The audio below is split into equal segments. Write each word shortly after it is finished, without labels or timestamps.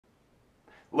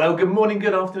Well, good morning,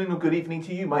 good afternoon, or good evening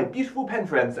to you, my beautiful pen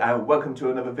friends, and welcome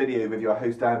to another video with your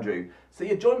host Andrew. So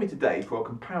you join me today for a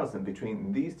comparison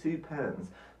between these two pens.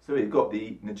 So we've got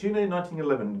the Nettuno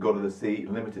 1911 God of the Sea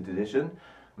Limited Edition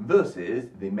versus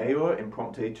the Maiora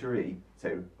Impronte Terre.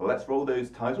 So let's roll those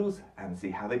titles and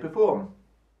see how they perform.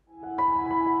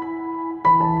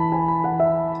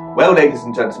 Well, ladies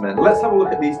and gentlemen, let's have a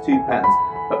look at these two pens.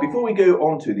 But before we go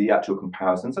on to the actual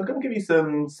comparisons, I'm going to give you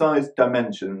some size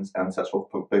dimensions and such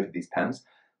for both of these pens.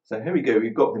 So here we go,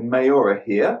 we've got the Maiora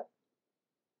here.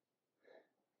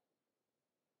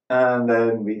 And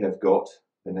then we have got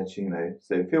the Nettuno.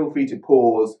 So feel free to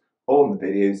pause on the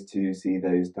videos to see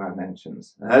those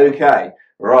dimensions. Okay,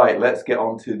 right, let's get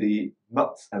on to the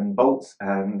nuts and bolts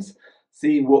and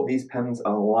see what these pens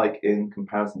are like in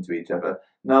comparison to each other.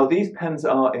 Now, these pens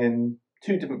are in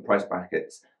two different price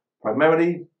brackets.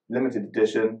 Primarily limited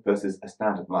edition versus a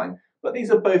standard line. But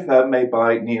these are both made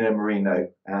by Nino Marino,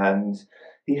 and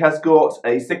he has got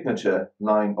a signature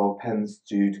line of pens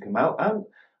due to come out, and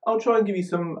I'll try and give you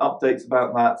some updates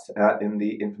about that in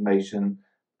the information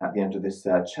at the end of this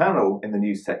channel in the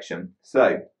news section.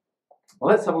 So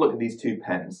let's have a look at these two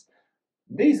pens.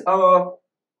 These are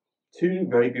two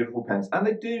very beautiful pens, and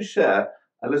they do share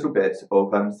a little bit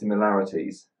of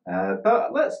similarities.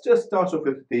 But let's just start off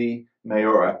with the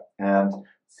Maiora and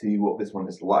see what this one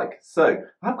is like. So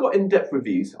I've got in-depth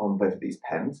reviews on both of these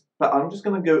pens, but I'm just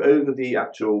going to go over the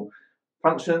actual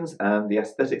functions and the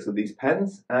aesthetics of these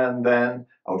pens, and then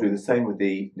I'll do the same with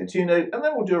the Nettuno, and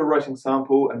then we'll do a writing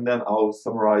sample, and then I'll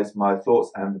summarize my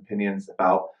thoughts and opinions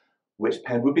about which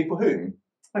pen would be for whom.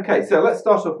 Okay, so let's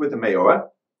start off with the Maiora.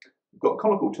 We've got a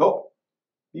conical top,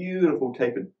 beautiful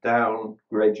tapered down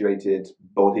graduated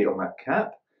body on that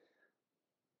cap,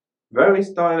 very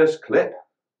stylish clip.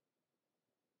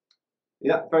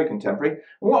 Yeah, very contemporary.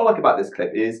 And what I like about this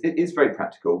clip is it is very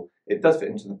practical. It does fit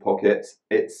into the pocket.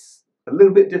 It's a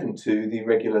little bit different to the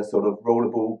regular sort of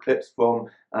rollable clips from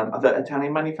other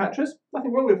Italian manufacturers.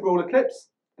 Nothing wrong with roller clips.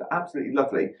 They're absolutely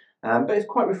lovely. But it's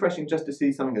quite refreshing just to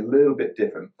see something a little bit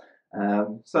different.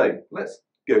 So let's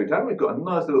go down. We've got a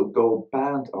nice little gold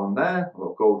band on there,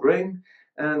 or gold ring.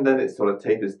 And then it sort of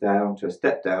tapers down to a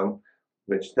step down,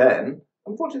 which then,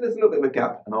 unfortunately, there's a little bit of a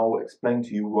gap, and I'll explain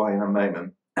to you why in a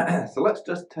moment. So let's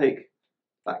just take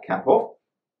that cap off.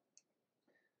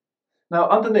 Now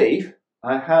underneath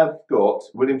I have got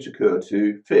William Shakur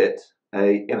to fit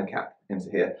a inner cap into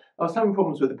here. I was having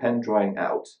problems with the pen drying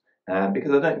out, and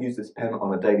because I don't use this pen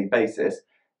on a daily basis,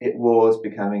 it was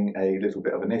becoming a little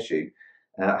bit of an issue.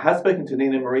 I have spoken to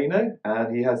Nino Marino,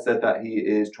 and he has said that he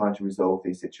is trying to resolve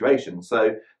the situation.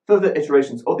 So further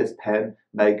iterations of this pen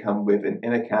may come with an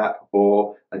inner cap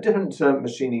or a different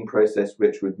machining process,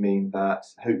 which would mean that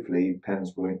hopefully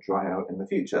pens won't dry out in the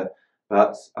future.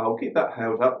 But I'll keep that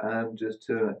held up and just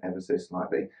turn it ever so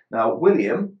slightly. Now,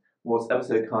 William was ever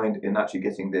so kind in actually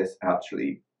getting this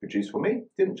actually produced for me.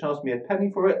 Didn't charge me a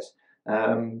penny for it.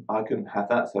 I couldn't have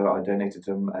that, so I donated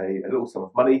him a little sum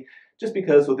of money just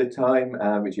because of the time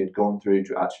which he had gone through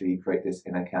to actually create this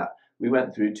inner cap. We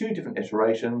went through two different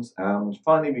iterations, and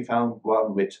finally we found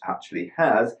one which actually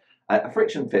has a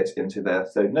friction fit into there,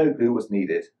 so no glue was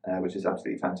needed, which is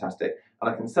absolutely fantastic. And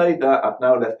I can say that I've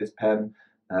now left this pen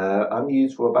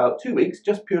unused for about 2 weeks,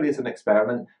 just purely as an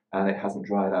experiment, and it hasn't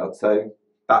dried out, so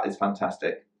that is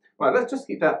fantastic. Right, let's just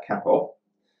keep that cap off.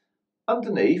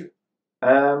 Underneath,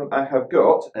 I have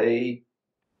got a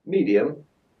medium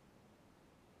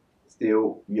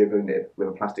steel Yogo nib with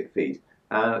a plastic feed.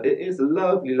 It is a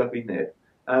lovely, lovely nib.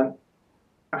 I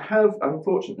have,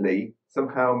 unfortunately,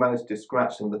 somehow managed to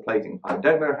scratch some of the plating. I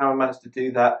don't know how I managed to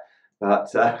do that, but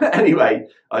anyway,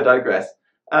 I digress.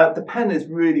 The pen is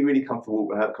really, really comfortable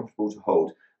to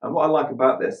hold. And what I like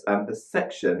about this, the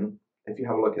section, if you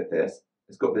have a look at this,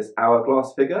 it's got this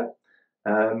hourglass figure,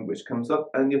 which comes up,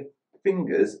 and your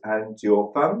fingers and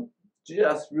your thumb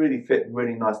just really fit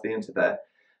really nicely into there.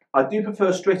 I do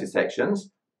prefer straighter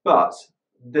sections, but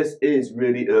this is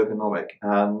really ergonomic,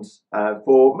 and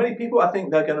for many people I think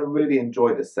they're going to really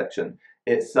enjoy this section.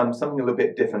 It's something a little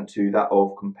bit different to that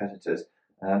of competitors.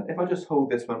 If I just hold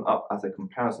this one up as a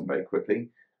comparison very quickly,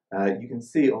 you can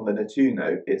see on the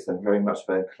Nettuno it's a very much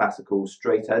of a classical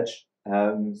straight edge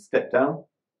step down,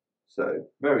 so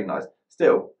very nice.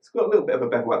 Still, it's got a little bit of a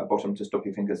bevel at the bottom to stop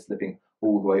your fingers slipping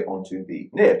all the way onto the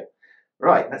nib.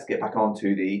 Right, let's get back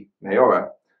onto the Maiora.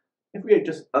 If we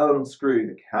just unscrew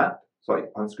the cap,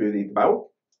 unscrew the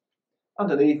barrel,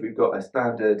 underneath we've got a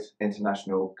standard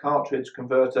international cartridge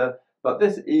converter, but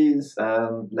this is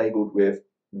labelled with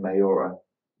Maiora.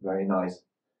 Very nice.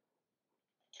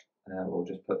 And we'll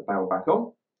just put the barrel back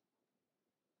on.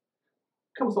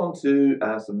 comes on to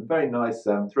some very nice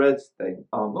threads. They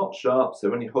are not sharp,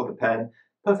 so when you hold the pen,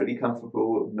 perfectly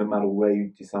comfortable no matter where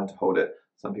you decide to hold it.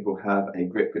 Some people have a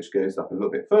grip which goes up a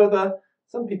little bit further.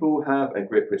 Some people have a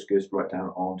grip which goes right down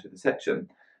onto the section.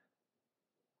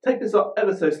 Take this up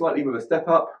ever so slightly with a step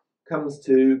up. Comes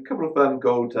to a couple of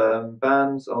gold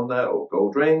bands on there, or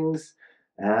gold rings,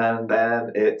 and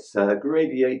then it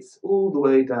gradiates all the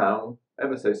way down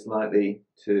ever so slightly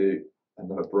to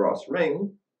another brass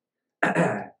ring.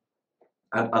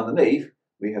 And underneath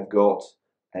we have got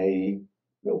a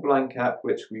little blind cap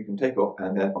which we can take off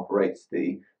and then operates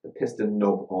the piston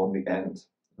knob on the end.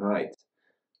 Right,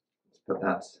 let's put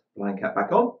that blind cap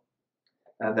back on,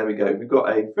 and there we go. We've got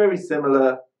a very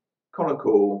similar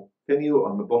conical finial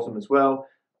on the bottom as well,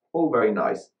 all very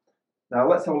nice. Now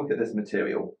let's have a look at this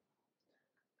material.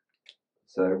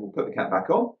 So we'll put the cap back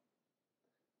on.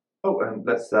 Oh, and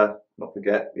let's not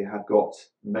forget we have got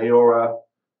Maiora,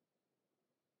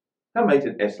 handmade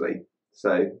in Italy.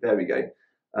 So there we go.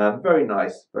 Very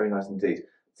nice indeed.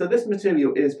 So this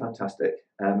material is fantastic.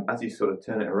 As you sort of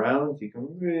turn it around, you can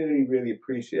really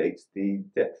appreciate the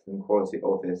depth and quality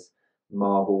of this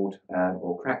marbled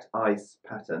or cracked ice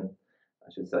pattern,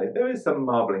 I should say. There is some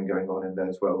marbling going on in there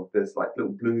as well. There's like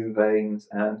little blue veins,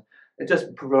 and it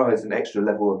just provides an extra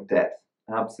level of depth.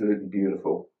 Absolutely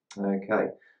beautiful. Okay,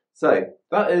 so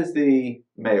that is the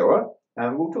Maiora,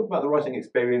 and we'll talk about the writing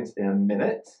experience in a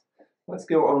minute. Let's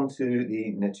go on to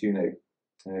the Nettuno.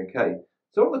 Okay,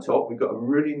 so on the top we've got a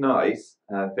really nice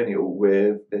finial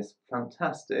with this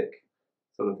fantastic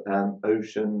sort of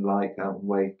ocean-like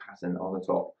wave pattern on the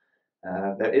top.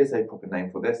 There is a proper name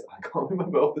for this. I can't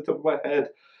remember off the top of my head.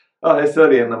 Oh, it's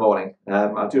early in the morning.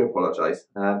 I do apologise,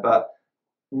 but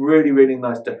really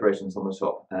nice decorations on the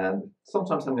top.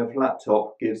 Sometimes having a flat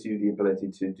top gives you the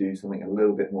ability to do something a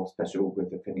little bit more special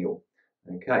with the finial.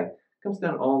 Okay, comes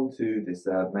down onto this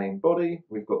main body.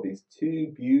 We've got these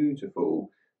two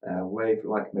beautiful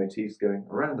wave-like motifs going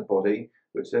around the body,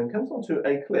 which then comes onto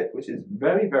a clip, which is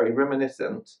very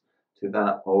reminiscent to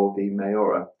that of the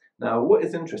Maiora. Now, what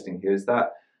is interesting here is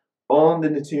that on the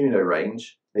Nettuno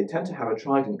range, they tend to have a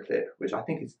trident clip, which I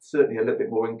think is certainly a little bit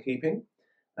more in keeping.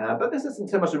 But this isn't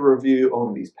so much a review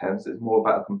on these pens, it's more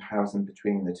about a comparison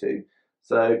between the two.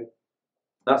 So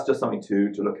that's just something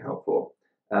to look out for.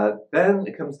 Then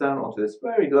it comes down onto this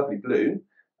very lovely blue,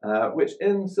 which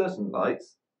in certain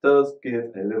lights does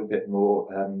give a little bit more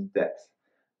depth.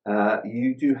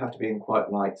 You do have to be in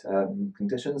quite light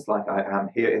conditions, like I am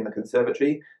here in the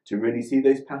conservatory, to really see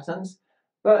those patterns.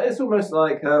 But it's almost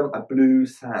like a blue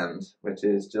sand, which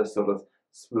is just sort of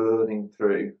swirling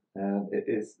through, and it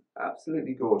is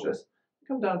absolutely gorgeous.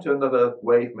 Come down to another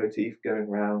wave motif going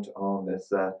around on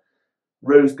this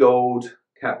rose gold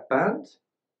cap band,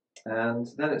 and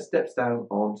then it steps down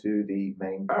onto the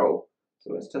main barrel.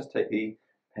 So let's just take the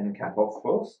pen cap off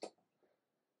first,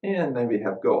 and then we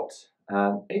have got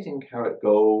 18 karat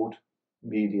gold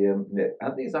medium nib,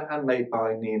 and these are handmade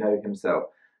by Nino himself.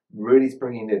 Really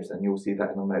springy nibs, and you'll see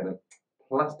that in a moment.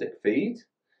 Plastic feed,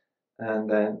 and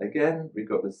then again we've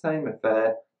got the same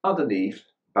affair underneath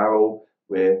barrel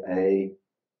with a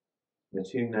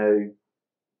Nettuno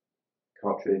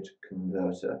cartridge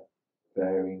converter.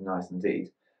 Very nice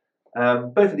indeed.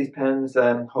 Both of these pens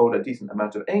hold a decent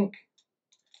amount of ink.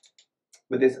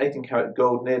 With this 18 karat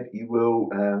gold nib, you will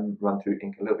run through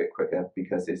ink a little bit quicker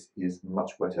because this is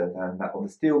much wetter than that on the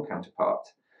steel counterpart.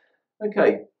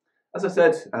 Okay, as I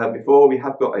said before, we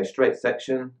have got a straight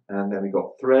section, and then we've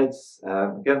got threads.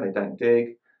 Again, they don't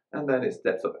dig, and then it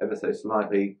steps up ever so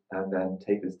slightly and then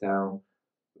tapers down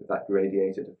with that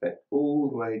gradiated effect all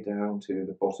the way down to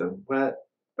the bottom, where,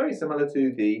 very similar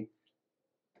to the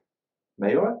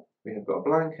Maiora, we have got a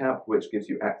blind cap which gives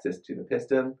you access to the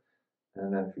piston.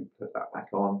 And then if we put that back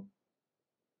on,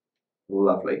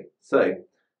 lovely. So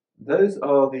those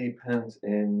are the pens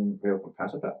in real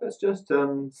comparison. But let's just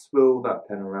swirl that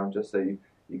pen around just so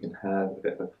you can have a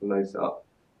bit of a close up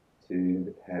to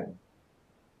the pen.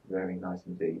 Very nice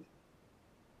indeed.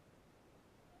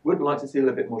 Would like to see a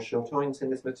little bit more shortines in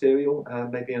this material,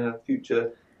 maybe in a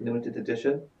future limited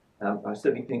edition. I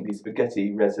certainly think the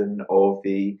spaghetti resin of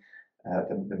the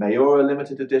Maiora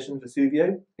limited edition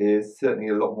Vesuvio is certainly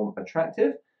a lot more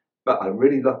attractive, but I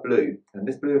really love blue, and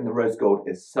this blue and the rose gold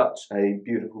is such a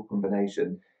beautiful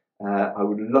combination. I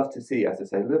would love to see, as I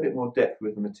say, a little bit more depth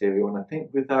with the material, and I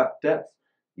think with that depth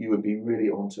you would be really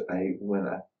onto a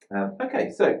winner. Okay,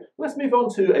 so let's move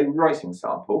on to a writing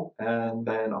sample, and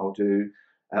then I'll do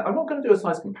I'm not going to do a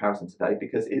size comparison today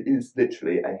because it is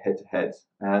literally a head-to-head,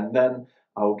 and then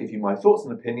I'll give you my thoughts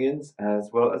and opinions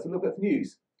as well as a little bit of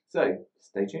news. So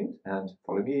stay tuned and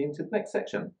follow me into the next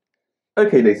section.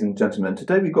 Okay, ladies and gentlemen,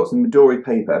 today we've got some Midori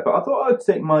paper, but I thought I'd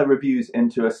take my reviews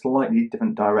into a slightly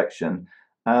different direction.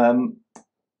 I'm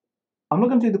not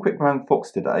going to do the quick round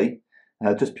fox today,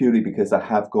 just purely because I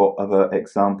have got other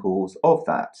examples of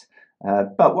that.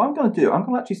 But what I'm going to do, I'm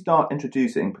going to actually start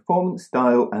introducing performance,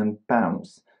 style, and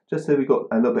bounce, just so we've got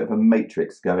a little bit of a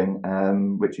matrix going,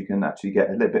 which you can actually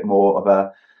get a little bit more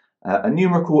of a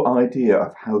numerical idea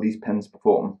of how these pens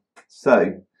perform.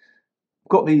 So,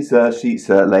 got these sheets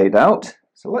laid out,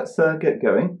 so let's get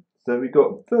going. So we've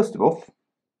got, first of all,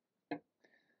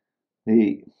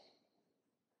 the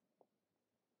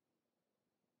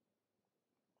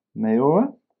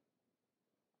Maiora,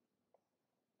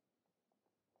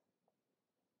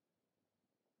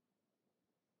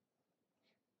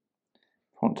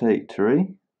 Impronte Terre,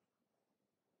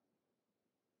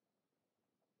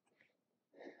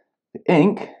 the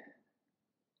ink.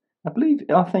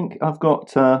 I think I've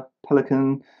got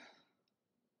Pelican,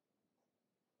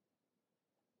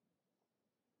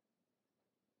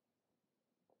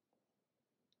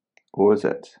 or is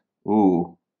it?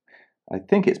 Ooh, I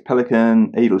think it's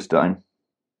Pelican Edelstein.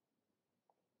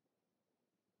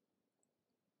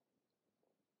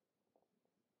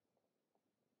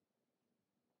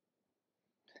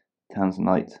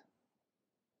 Tanzanite.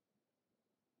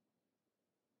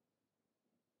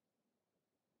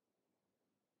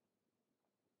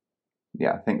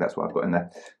 Yeah, I think that's what I've got in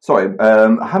there. Sorry,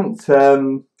 I haven't.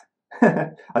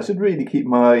 I should really keep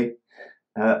my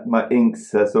my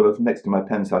inks sort of next to my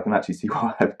pen so I can actually see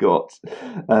what I've got.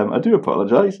 I do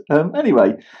apologise.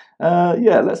 Anyway,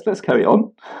 yeah, let's carry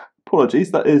on.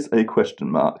 Apologies, that is a question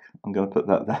mark. I'm going to put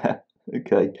that there.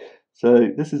 Okay, so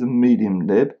this is a medium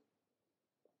nib.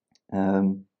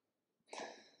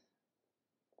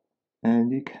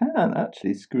 And you can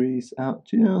actually squeeze out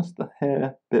just a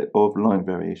hair bit of line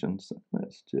variation. So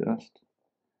let's just,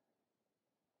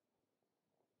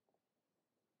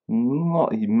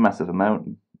 not a massive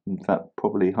amount, in fact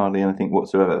probably hardly anything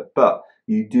whatsoever, but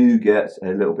you do get a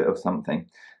little bit of something.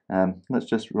 Let's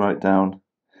just write down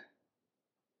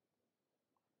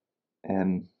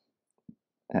MS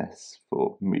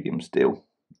for medium steel.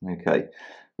 Okay,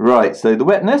 right, so the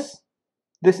wetness,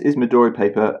 this is Midori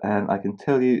paper, and I can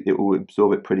tell you it will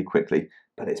absorb it pretty quickly,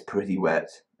 but it's pretty wet.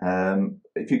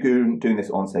 If you're doing this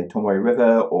on, say, Tomoe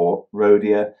River or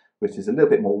Rhodia, which is a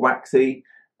little bit more waxy,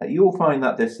 you'll find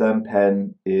that this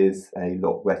pen is a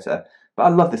lot wetter. But I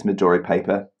love this Midori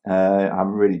paper, I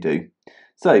really do.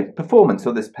 So, performance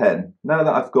of this pen, now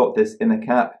that I've got this inner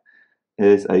cap,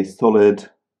 is a solid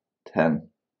 10.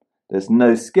 There's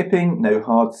no skipping, no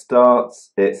hard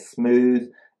starts, it's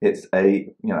smooth, it's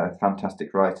a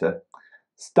fantastic writer.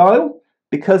 Style,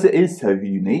 because it is so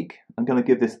unique, I'm going to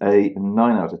give this a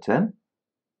 9 out of 10.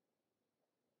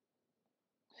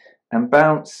 And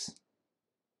bounce,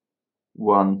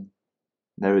 1.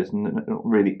 There is not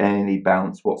really any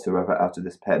bounce whatsoever out of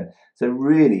this pen. So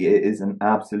really it is an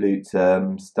absolute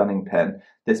stunning pen.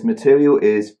 This material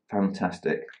is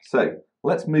fantastic. So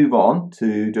let's move on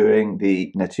to doing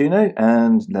the Nettuno,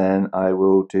 and then I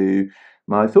will do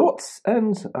my thoughts,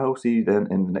 and I'll see you then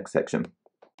in the next section.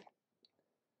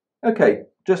 Okay,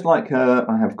 just like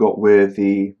I have got with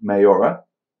the Maiora,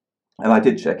 and I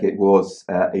did check it was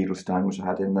Edelstein, which I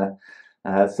had in there.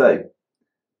 So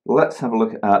let's have a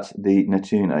look at the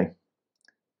Nettuno.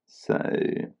 So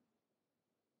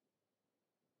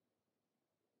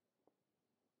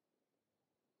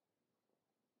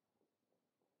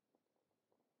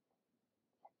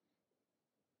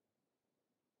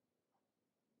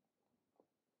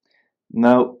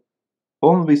now,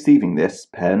 on receiving this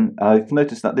pen, I've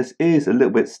noticed that this is a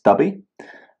little bit stubby.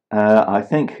 I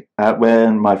think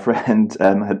when my friend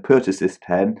had purchased this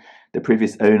pen, the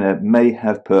previous owner may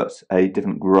have put a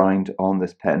different grind on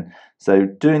this pen. So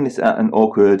doing this at an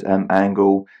awkward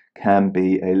angle can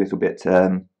be a little bit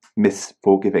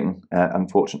misforgiving,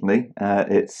 unfortunately.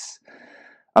 It's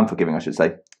unforgiving, I should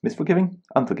say. Misforgiving?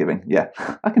 Unforgiving. Yeah,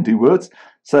 I can do words.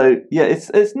 So yeah,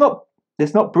 it's not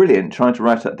brilliant trying to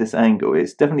write at this angle.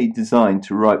 It's definitely designed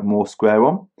to write more square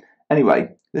on.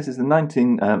 Anyway, this is the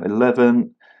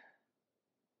 1911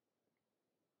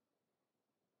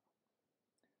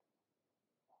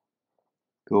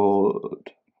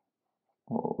 God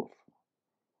of,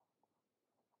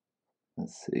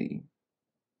 let's see,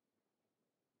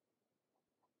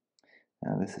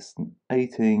 this is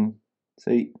 18,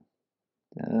 see,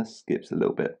 skips a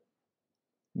little bit,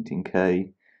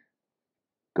 18K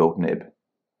gold nib.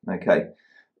 Okay,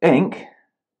 ink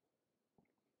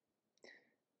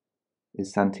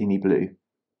is Santini blue.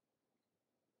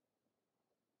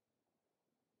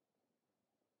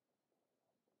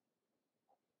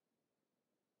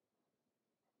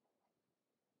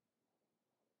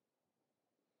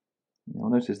 You'll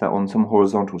notice that on some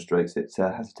horizontal strokes it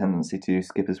has a tendency to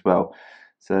skip as well.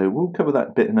 So we'll cover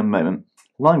that bit in a moment.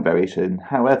 Line variation,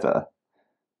 however,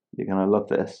 you're going to love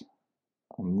this.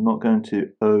 I'm not going to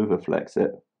overflex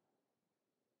it.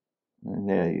 And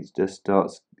yeah, it just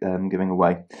starts giving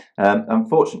away.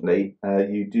 Unfortunately,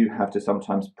 you do have to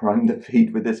sometimes prime the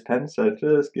feed with this pen, so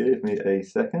just give me a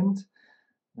second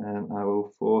and I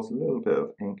will force a little bit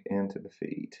of ink into the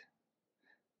feed.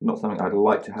 Not something I'd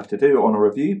like to have to do on a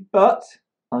review, but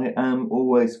I am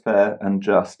always fair and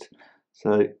just.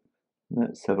 So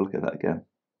let's have a look at that again.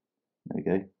 There we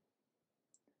go.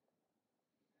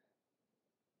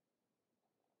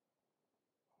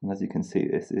 And as you can see,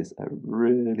 this is a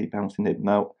really bouncy nib.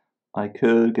 Now, I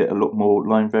could get a lot more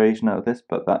line variation out of this,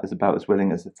 but that is about as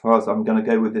willing as far as I'm going to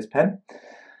go with this pen.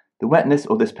 The wetness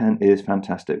of this pen is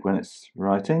fantastic when it's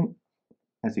writing.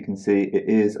 As you can see, it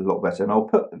is a lot better. And I'll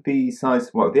put the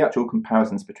the actual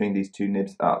comparisons between these two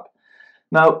nibs up.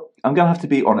 Now, I'm going to have to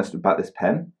be honest about this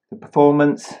pen. The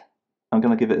performance, I'm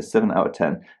going to give it a 7 out of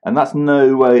 10. And that's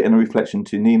no way in a reflection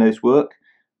to Nino's work,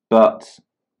 but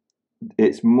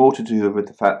it's more to do with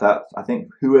the fact that I think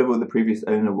whoever the previous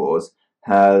owner was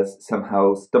has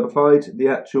somehow stubbified the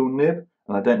actual nib,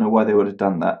 and I don't know why they would have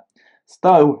done that.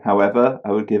 Style, however,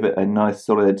 I would give it a nice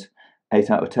solid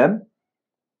 8 out of 10.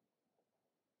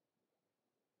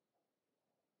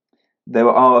 There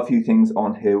are a few things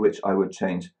on here which I would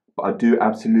change, but I do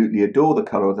absolutely adore the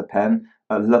colour of the pen.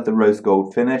 I love the rose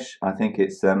gold finish. I think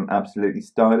it's absolutely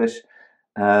stylish,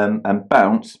 and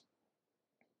bounce,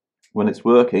 when it's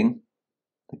working,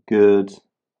 a good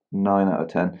 9 out of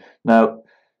 10. Now,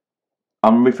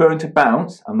 I'm referring to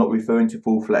bounce, I'm not referring to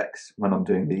full flex when I'm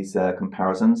doing these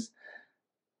comparisons.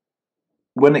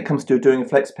 When it comes to doing a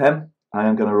flex pen, I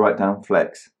am going to write down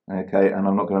flex, okay, and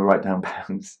I'm not going to write down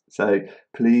bounce. So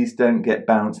please don't get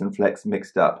bounce and flex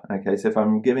mixed up, okay. So if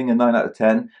I'm giving a 9 out of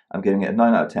 10, I'm giving it a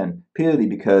 9 out of 10 purely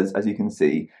because, as you can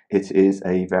see, it is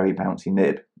a very bouncy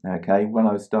nib, okay. When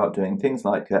I start doing things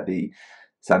like the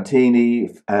Santini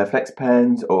flex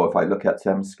pens, or if I look at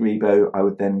Scribo, I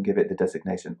would then give it the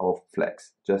designation of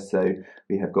flex, just so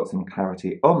we have got some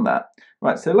clarity on that.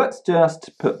 Right, so let's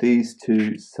just put these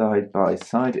two side by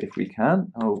side if we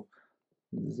can. I'll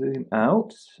zoom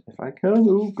out if I can.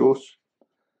 Oh gosh,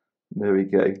 there we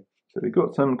go. So we've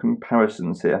got some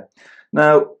comparisons here.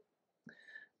 Now,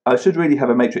 I should really have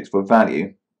a matrix for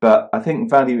value, but I think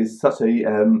value is such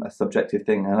a subjective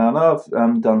thing, and I know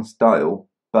I've done style,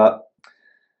 but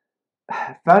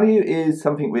value is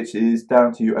something which is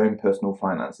down to your own personal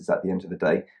finances at the end of the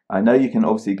day. I know you can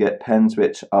obviously get pens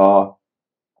which are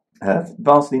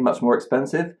vastly much more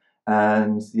expensive,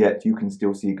 and yet you can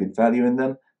still see good value in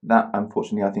them. That,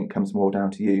 unfortunately, I think comes more down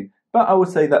to you. But I would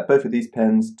say that both of these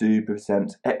pens do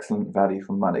present excellent value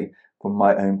for money from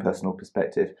my own personal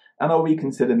perspective. And I'll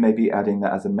reconsider maybe adding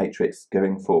that as a matrix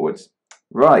going forwards.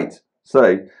 Right,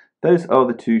 so those are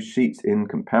the two sheets in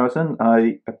comparison.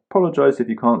 I apologise if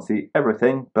you can't see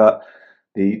everything, but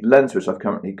the lens which I've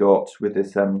currently got with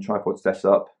this tripod set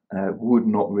up would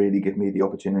not really give me the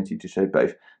opportunity to show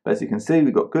both. But as you can see,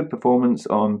 we've got good performance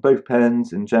on both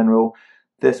pens in general.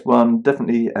 This one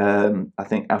definitely, I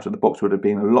think, out of the box would have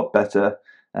been a lot better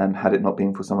had it not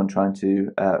been for someone trying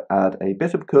to add a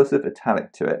bit of cursive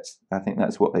italic to it. I think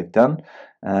that's what they've done.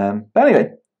 But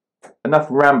anyway, enough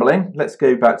rambling. Let's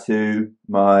go back to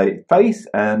my face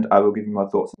and I will give you my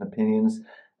thoughts and opinions,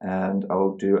 and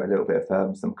I'll do a little bit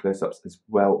of some close-ups as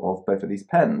well of both of these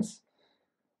pens.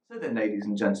 So then, ladies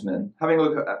and gentlemen, having a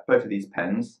look at both of these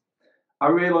pens, I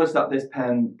realised that this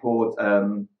pen poured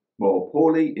more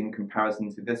poorly in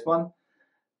comparison to this one,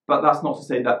 but that's not to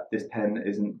say that this pen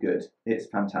isn't good. It's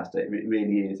fantastic, it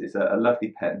really is. It's a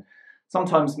lovely pen.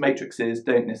 Sometimes matrices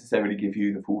don't necessarily give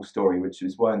you the full story, which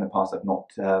is why in the past I've not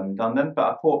done them, but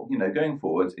I thought, you know, going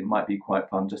forwards it might be quite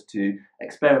fun just to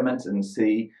experiment and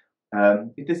see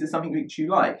if this is something which you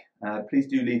like. Please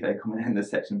do leave a comment in the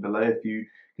section below if you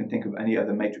can think of any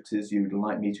other matrices you would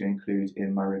like me to include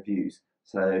in my reviews.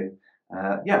 So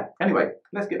yeah, anyway,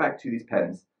 let's get back to these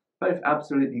pens. Both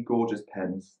absolutely gorgeous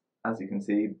pens. As you can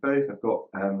see, both have got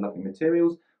lovely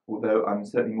materials, although I'm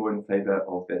certainly more in favour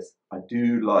of this. I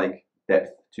do like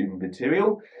depth to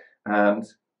material, and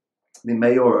the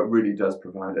Maiora really does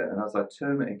provide it. And as I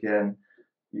turn it again,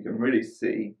 you can really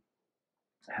see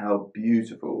how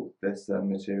beautiful this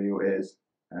material is,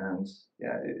 and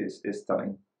yeah, it's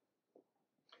stunning.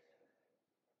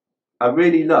 I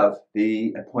really love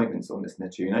the appointments on this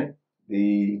Nettuno.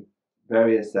 The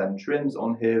various trims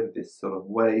on here with this sort of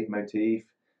wave motif,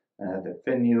 the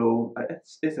finial.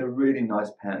 It's a really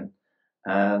nice pen,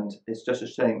 and it's just a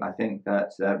shame, I think,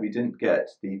 that we didn't get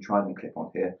the trident clip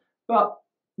on here. But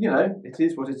you know, it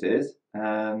is what it is,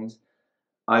 and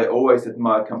I always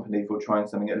admire a company for trying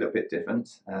something a little bit different,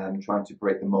 trying to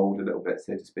break the mold a little bit,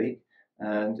 so to speak.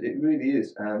 And it really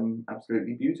is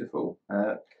absolutely beautiful.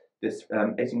 This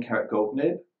 18 karat gold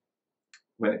nib,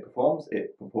 when it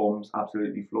performs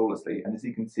absolutely flawlessly. And as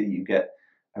you can see, you get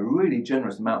a really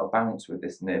generous amount of bounce with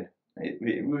this nib. It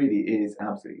really is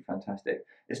absolutely fantastic.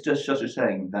 It's just such a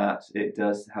shame that it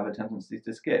does have a tendency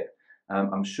to skip.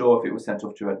 I'm sure if it was sent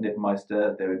off to a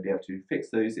Nibmeister, they would be able to fix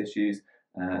those issues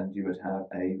and you would have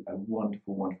a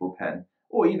wonderful, wonderful pen.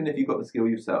 Or even if you've got the skill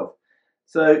yourself.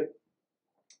 So,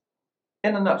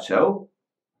 in a nutshell,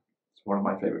 it's one of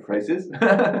my favourite phrases.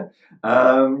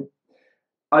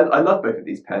 I love both of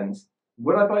these pens.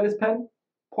 Would I buy this pen?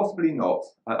 Possibly not.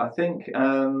 I think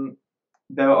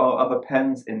there are other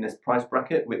pens in this price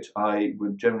bracket which I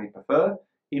would generally prefer,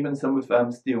 even some with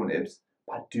steel nibs.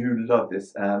 But I do love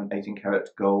this 18 karat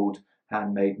gold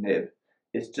handmade nib.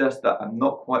 It's just that I'm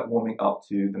not quite warming up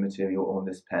to the material on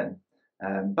this pen.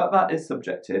 But that is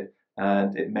subjective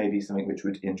and it may be something which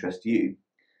would interest you.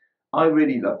 I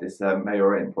really love this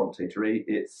Maiora Impronte Terre.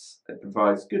 It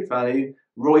provides good value.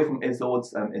 Roy from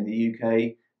Izzords in the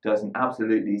UK does an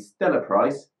absolutely stellar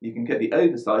price. You can get the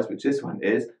oversize, which this one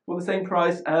is, for the same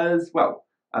price as, well,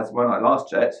 as when I last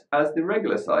checked, as the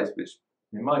regular size, which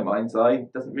in my mind's eye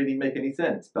doesn't really make any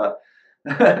sense. But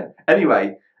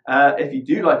anyway, if you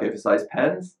do like oversized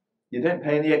pens, you don't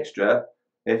pay any extra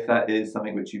if that is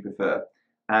something which you prefer.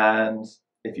 And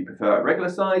if you prefer a regular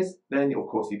size, then of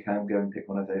course you can go and pick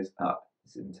one of those up.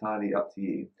 It's entirely up to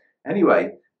you.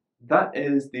 Anyway, that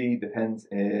is the pens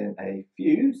in a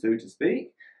few, so to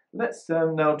speak. Let's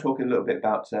now talk a little bit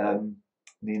about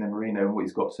Nino Marino and what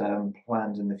he's got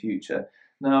planned in the future.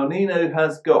 Now, Nino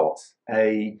has got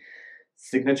a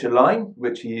signature line,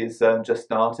 which he has just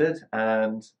started,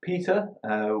 and Peter,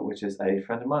 which is a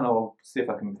friend of mine, I'll see if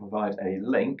I can provide a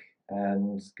link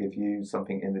and give you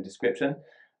something in the description.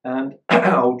 And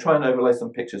I'll try and overlay some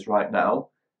pictures right now.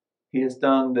 He has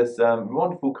done this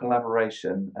wonderful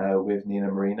collaboration with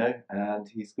Nino Marino, and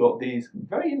he's got these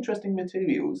very interesting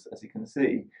materials, as you can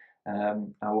see.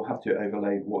 I will have to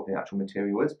overlay what the actual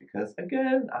material is because,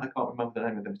 again, I can't remember the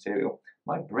name of the material.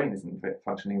 My brain isn't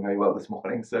functioning very well this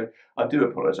morning, so I do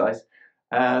apologise.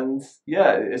 And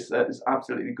yeah, it's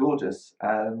absolutely gorgeous.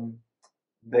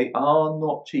 They are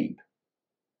not cheap.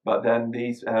 But then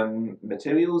these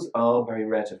materials are very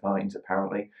rare to find,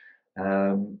 apparently,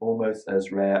 almost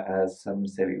as rare as some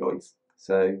celluloids.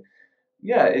 So,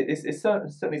 yeah, it's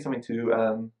certainly something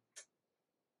to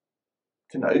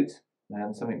note,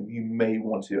 and something you may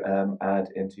want to add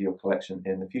into your collection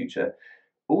in the future.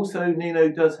 Also, Nino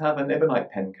does have an ebonite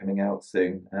pen coming out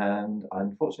soon, and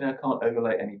unfortunately I can't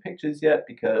overlay any pictures yet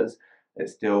because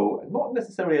it's still not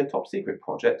necessarily a top secret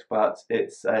project, but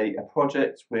it's a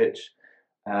project which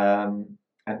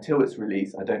until it's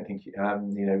released, I don't think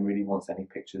Nino really wants any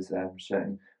pictures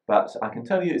shown. But I can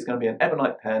tell you it's going to be an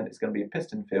ebonite pen, it's going to be a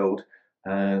piston filled,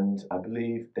 and I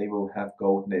believe they will have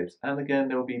gold nibs. And again,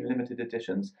 there will be limited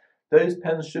editions. Those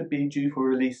pens should be due for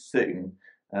release soon.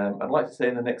 I'd like to say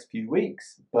in the next few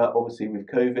weeks, but obviously with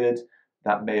COVID,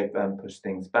 that may have pushed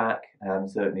things back,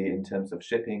 certainly in terms of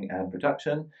shipping and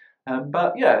production.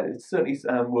 But yeah, it's certainly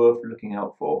worth looking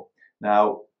out for.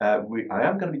 Now, I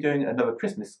am going to be doing another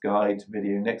Christmas guide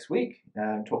video next week,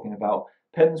 talking about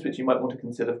pens which you might want to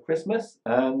consider for Christmas,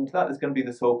 and that is going to be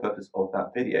the sole purpose of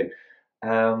that video.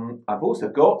 I've also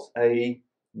got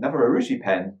another Urushi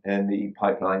pen in the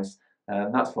pipelines,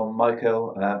 and that's from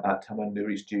Michael at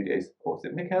Tamenuir Studios. Or is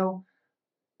it Mikhail?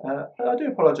 I do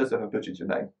apologise if I butchered your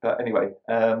name, but anyway,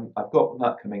 I've got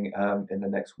that coming in the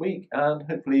next week, and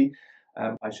hopefully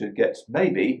I should get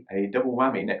maybe a double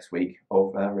whammy next week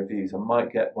of reviews. I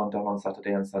might get one done on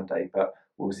Saturday and Sunday, but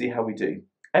we'll see how we do.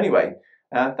 Anyway,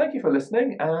 thank you for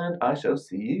listening, and I shall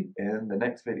see you in the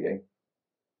next video.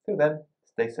 Till then,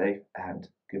 stay safe and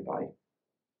goodbye.